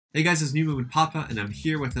Hey guys, it's me, Moving Papa, and I'm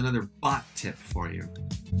here with another bot tip for you.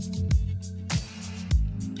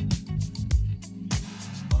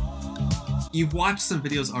 You've watched some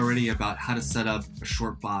videos already about how to set up a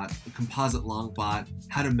short bot, a composite long bot,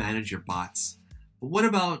 how to manage your bots. But what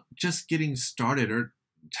about just getting started or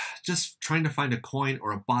just trying to find a coin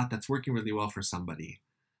or a bot that's working really well for somebody?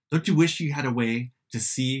 Don't you wish you had a way to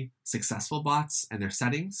see successful bots and their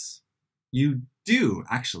settings? You do,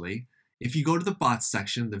 actually. If you go to the bots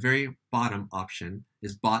section, the very bottom option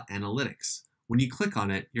is bot analytics. When you click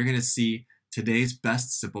on it, you're going to see today's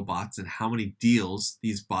best simple bots and how many deals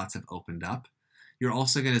these bots have opened up. You're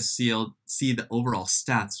also going to see the overall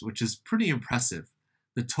stats, which is pretty impressive.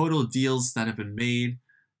 The total deals that have been made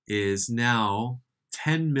is now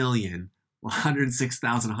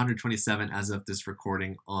 10,106,127 as of this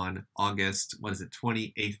recording on August,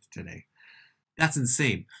 28th today. That's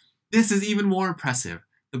insane. This is even more impressive.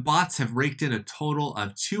 The bots have raked in a total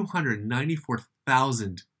of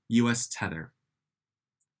 294,000 US Tether.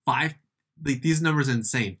 These numbers are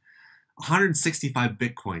insane. 165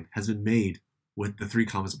 Bitcoin has been made with the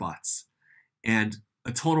 3Commas bots, and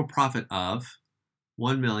a total profit of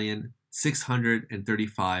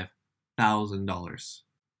 $1,635,000.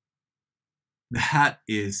 That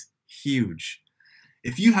is huge.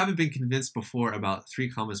 If you haven't been convinced before about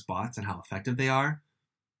 3Commas bots and how effective they are,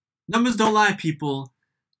 numbers don't lie, people.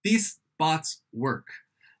 These bots work.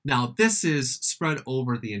 Now, this is spread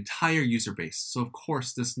over the entire user base, so of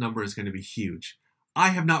course this number is going to be huge. I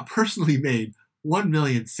have not personally made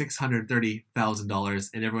 $1,630,000,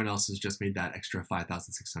 and everyone else has just made that extra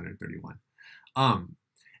 $5,631.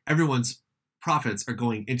 Everyone's profits are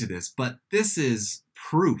going into this, but this is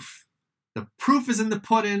proof. The proof is in the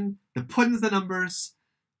pudding. The pudding's the numbers.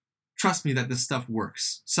 Trust me that this stuff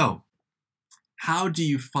works. So, how do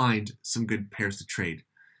you find some good pairs to trade?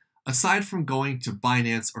 Aside from going to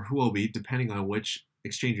Binance or Huobi, depending on which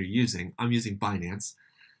exchange you're using, I'm using Binance.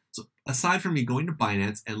 So aside from me going to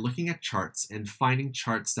Binance and looking at charts and finding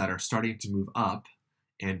charts that are starting to move up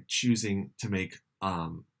and choosing to make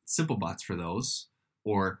simple bots for those,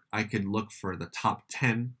 or I could look for the top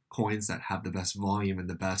 10 coins that have the best volume and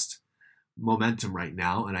the best momentum right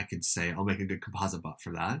now, and I could say I'll make a good composite bot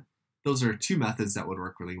for that. Those are two methods that would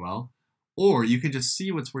work really well. Or you can just see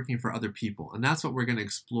what's working for other people, and that's what we're going to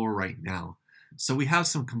explore right now. So we have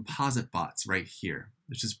some composite bots right here,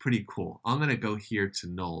 which is pretty cool. I'm going to go here to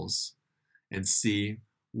nulls and see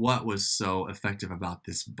what was so effective about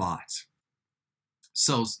this bot.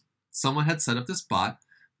 So someone had set up this bot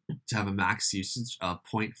to have a max usage of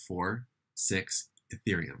 0.46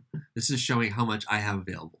 Ethereum. This is showing how much I have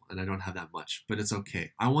available, and I don't have that much, but it's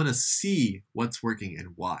okay. I want to see what's working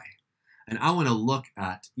and why. And I want to look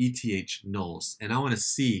at ETH nulls, and I want to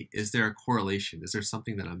see, is there a correlation? Is there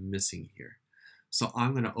something that I'm missing here? So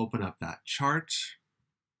I'm going to open up that chart.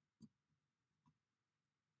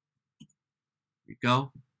 Here we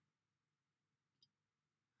go.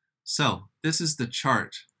 So this is the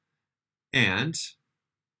chart, and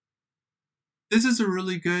this is a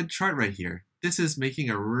really good chart right here. This is making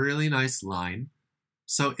a really nice line.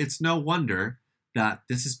 So it's no wonder that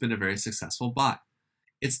this has been a very successful bot.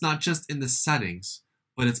 It's not just in the settings,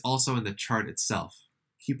 but it's also in the chart itself.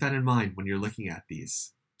 Keep that in mind when you're looking at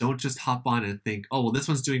these. Don't just hop on and think, oh, well, this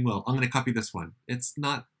one's doing well. I'm going to copy this one. It's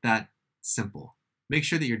not that simple. Make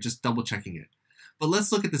sure that you're just double checking it. But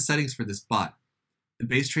let's look at the settings for this bot. The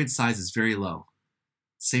base trade size is very low.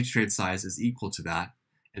 Safe trade size is equal to that.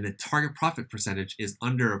 And the target profit percentage is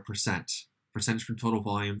under 1%. Percentage from total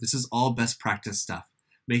volume. This is all best practice stuff.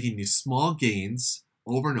 Making these small gains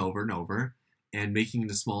over and over and over, and making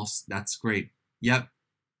the small, that's great. Yep,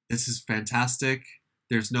 this is fantastic.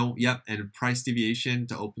 There's no, yep, and price deviation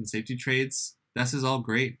to open safety trades. This is all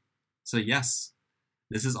great. So yes,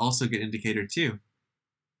 this is also a good indicator too.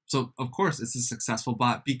 So of course, it's a successful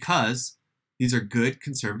bot because these are good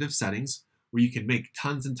conservative settings where you can make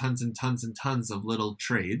tons and tons and tons and tons of little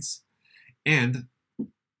trades, and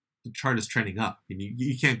the chart is trending up. And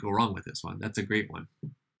you can't go wrong with this one. That's a great one.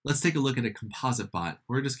 Let's take a look at a composite bot.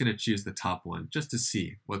 We're just going to choose the top one just to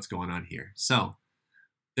see what's going on here. So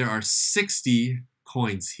there are 60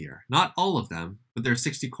 coins here. Not all of them, but there are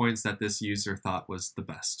 60 coins that this user thought was the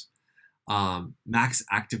best. Max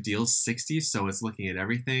active deals 60, so it's looking at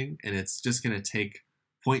everything, and it's just going to take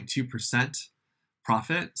 0.2%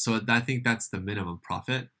 profit. So I think that's the minimum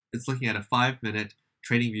profit. It's looking at a 5-minute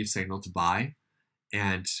trading view signal to buy,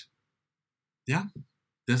 and yeah.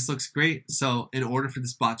 This looks great. So in order for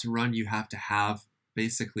this bot to run, you have to have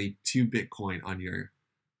basically 2 Bitcoin on your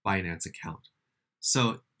Binance account.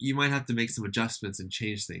 So you might have to make some adjustments and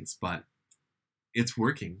change things, but it's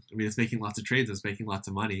working. I mean, it's making lots of trades, it's making lots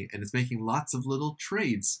of money, and it's making lots of little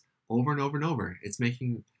trades over and over and over. It's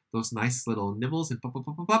making those nice little nibbles and pop, pop,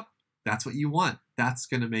 pop, pop, pop. That's what you want. That's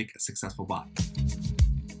going to make a successful bot.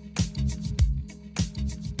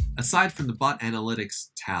 Aside from the bot analytics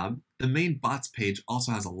tab, the main bots page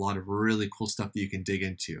also has a lot of really cool stuff that you can dig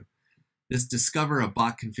into. This discover a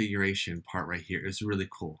bot configuration part right here is really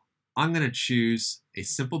cool. I'm going to choose a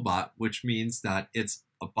simple bot, which means that it's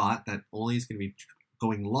a bot that only is going to be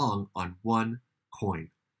going long on one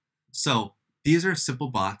coin. So these are simple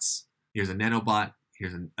bots. Here's a nano bot.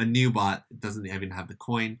 Here's a new bot. It doesn't even have the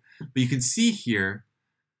coin. But you can see here,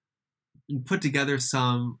 and put together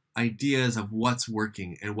some ideas of what's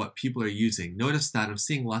working and what people are using. Notice that I'm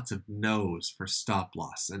seeing lots of no's for stop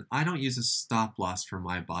loss. And I don't use a stop loss for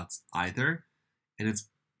my bots either. And it's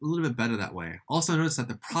a little bit better that way. Also notice that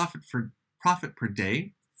the profit per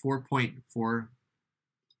day,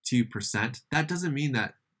 4.42%, that doesn't mean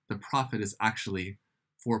that the profit is actually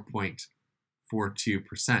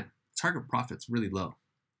 4.42%. Target profit's really low.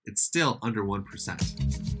 It's still under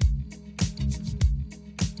 1%.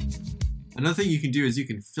 Another thing you can do is you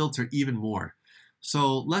can filter even more.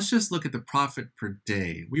 So let's just look at the profit per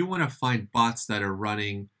day. We want to find bots that are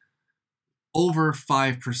running over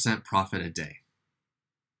 5% profit a day.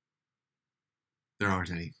 There aren't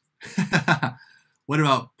any. What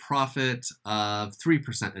about profit of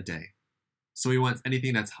 3% a day? So we want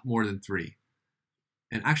anything that's more than 3.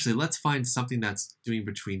 And actually, let's find something that's doing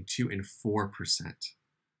between 2 and 4%.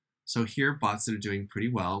 So here, bots that are doing pretty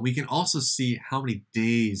well. We can also see how many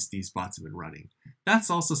days these bots have been running. That's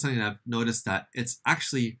also something that I've noticed that it's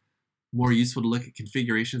actually more useful to look at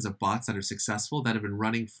configurations of bots that are successful that have been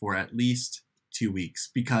running for at least 2 weeks,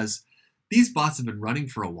 because these bots have been running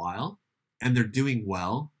for a while and they're doing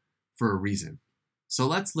well for a reason. So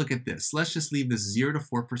let's look at this. Let's just leave this 0 to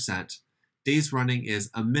 4%. Days running is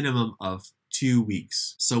a minimum of 2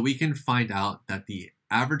 weeks. So we can find out that the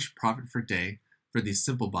average profit per day for these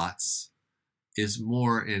simple bots is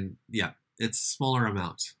more in, it's a smaller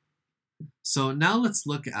amount. So now let's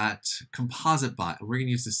look at composite bot, and we're going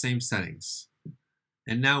to use the same settings.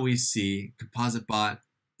 And now we see composite bot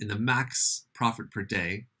in the max profit per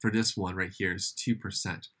day for this one right here is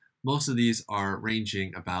 2%. Most of these are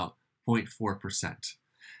ranging about 0.4%.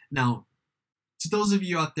 Now, to those of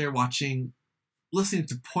you out there watching, listening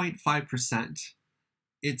to 0.5%,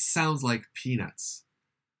 it sounds like peanuts.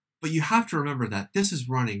 But you have to remember that this is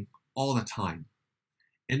running all the time.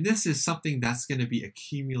 And this is something that's going to be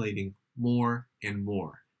accumulating more and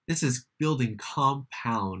more. This is building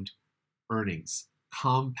compound earnings,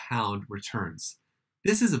 compound returns.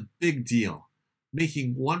 This is a big deal.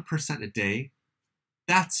 Making 1% a day,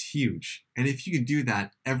 that's huge. And if you can do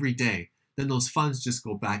that every day, then those funds just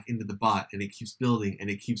go back into the bot and it keeps building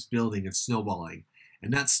and it keeps building and snowballing.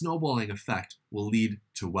 And that snowballing effect will lead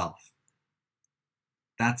to wealth.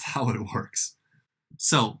 That's how it works.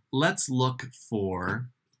 So let's look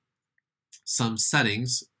for some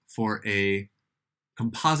settings for a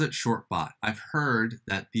composite short bot. I've heard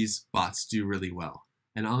that these bots do really well.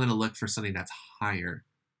 And I'm going to look for something that's higher.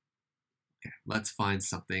 Okay, let's find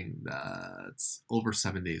something that's over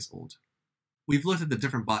 7 days old. We've looked at the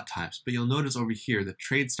different bot types, but you'll notice over here the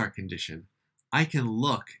trade start condition. I can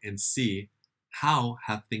look and see how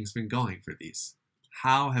have things been going for these.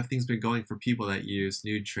 How have things been going for people that use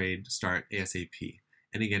new trade start ASAP?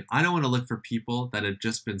 And again, I don't want to look for people that have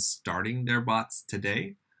just been starting their bots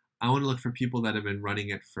today. I want to look for people that have been running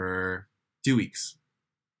it for 2 weeks.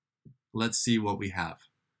 Let's see what we have.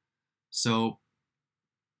 So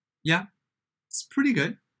yeah, it's pretty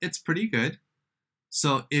good. It's pretty good.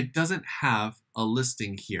 So it doesn't have a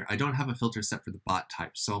listing here. I don't have a filter set for the bot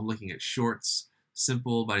type. So I'm looking at shorts,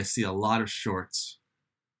 simple, but I see a lot of shorts.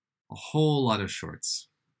 A whole lot of shorts.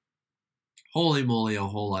 Holy moly, a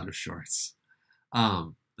whole lot of shorts.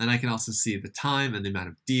 And I can also see the time and the amount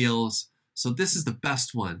of deals. So this is the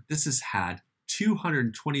best one. This has had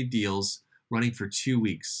 220 deals running for 2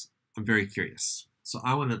 weeks. I'm very curious. So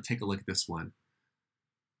I want to take a look at this one.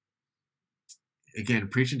 Again,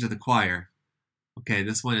 preaching to the choir. Okay,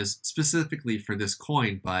 this one is specifically for this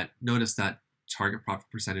coin, but notice that target profit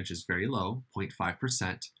percentage is very low,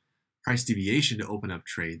 0.5%. Price deviation to open up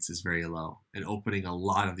trades is very low, and opening a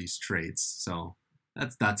lot of these trades. So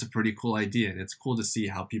that's a pretty cool idea, and it's cool to see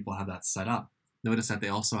how people have that set up. Notice that they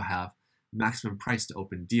also have maximum price to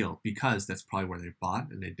open deal, because that's probably where they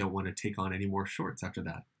bought and they don't want to take on any more shorts after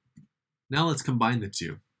that. Now let's combine the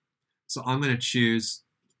two. So I'm going to choose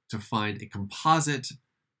to find a composite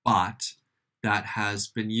bot that has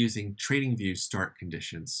been using TradingView start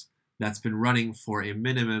conditions, that's been running for a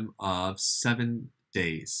minimum of 7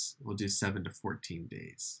 days. We'll do 7 to 14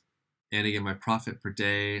 days. And again, my profit per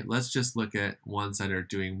day, let's just look at ones that are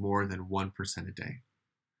doing more than 1% a day.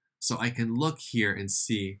 So I can look here and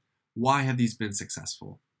see, why have these been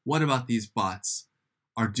successful? What about these bots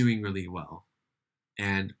are doing really well?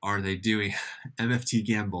 And are they doing MFT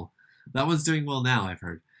Gamble? That one's doing well now, I've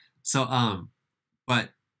heard. So, but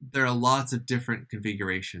there are lots of different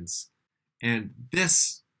configurations. And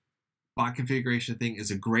this bot configuration thing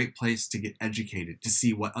is a great place to get educated, to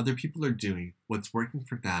see what other people are doing, what's working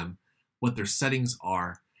for them, what their settings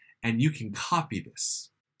are, and you can copy this.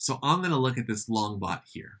 So I'm going to look at this long bot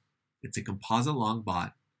here. It's a composite long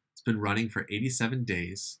bot. It's been running for 87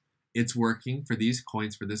 days. It's working for these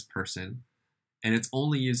coins for this person, and it's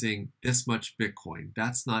only using this much Bitcoin.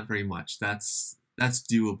 That's not very much. That's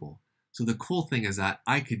doable. So the cool thing is that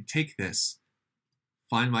I could take this,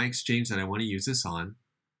 find my exchange that I want to use this on,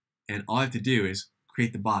 and all I have to do is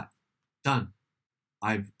create the bot. Done.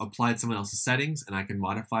 I've applied someone else's settings, and I can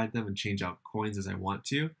modify them and change out coins as I want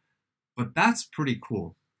to. But that's pretty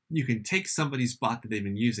cool. You can take somebody's bot that they've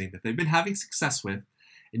been using, that they've been having success with,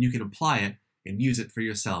 and you can apply it and use it for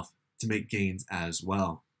yourself to make gains as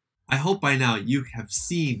well. I hope by now you have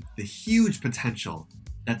seen the huge potential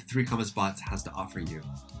that the 3Commas bots has to offer you.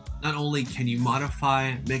 Not only can you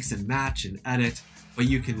modify, mix and match and edit, but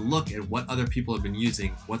you can look at what other people have been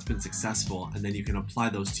using, what's been successful, and then you can apply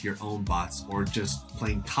those to your own bots or just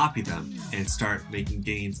plain copy them and start making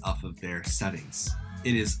gains off of their settings.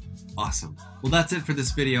 It is awesome. Well, that's it for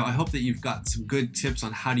this video. I hope that you've got some good tips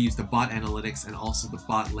on how to use the bot analytics and also the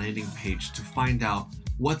bot landing page to find out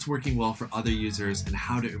what's working well for other users and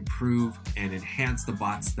how to improve and enhance the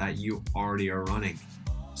bots that you already are running.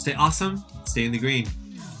 Stay awesome, stay in the green.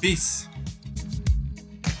 Peace.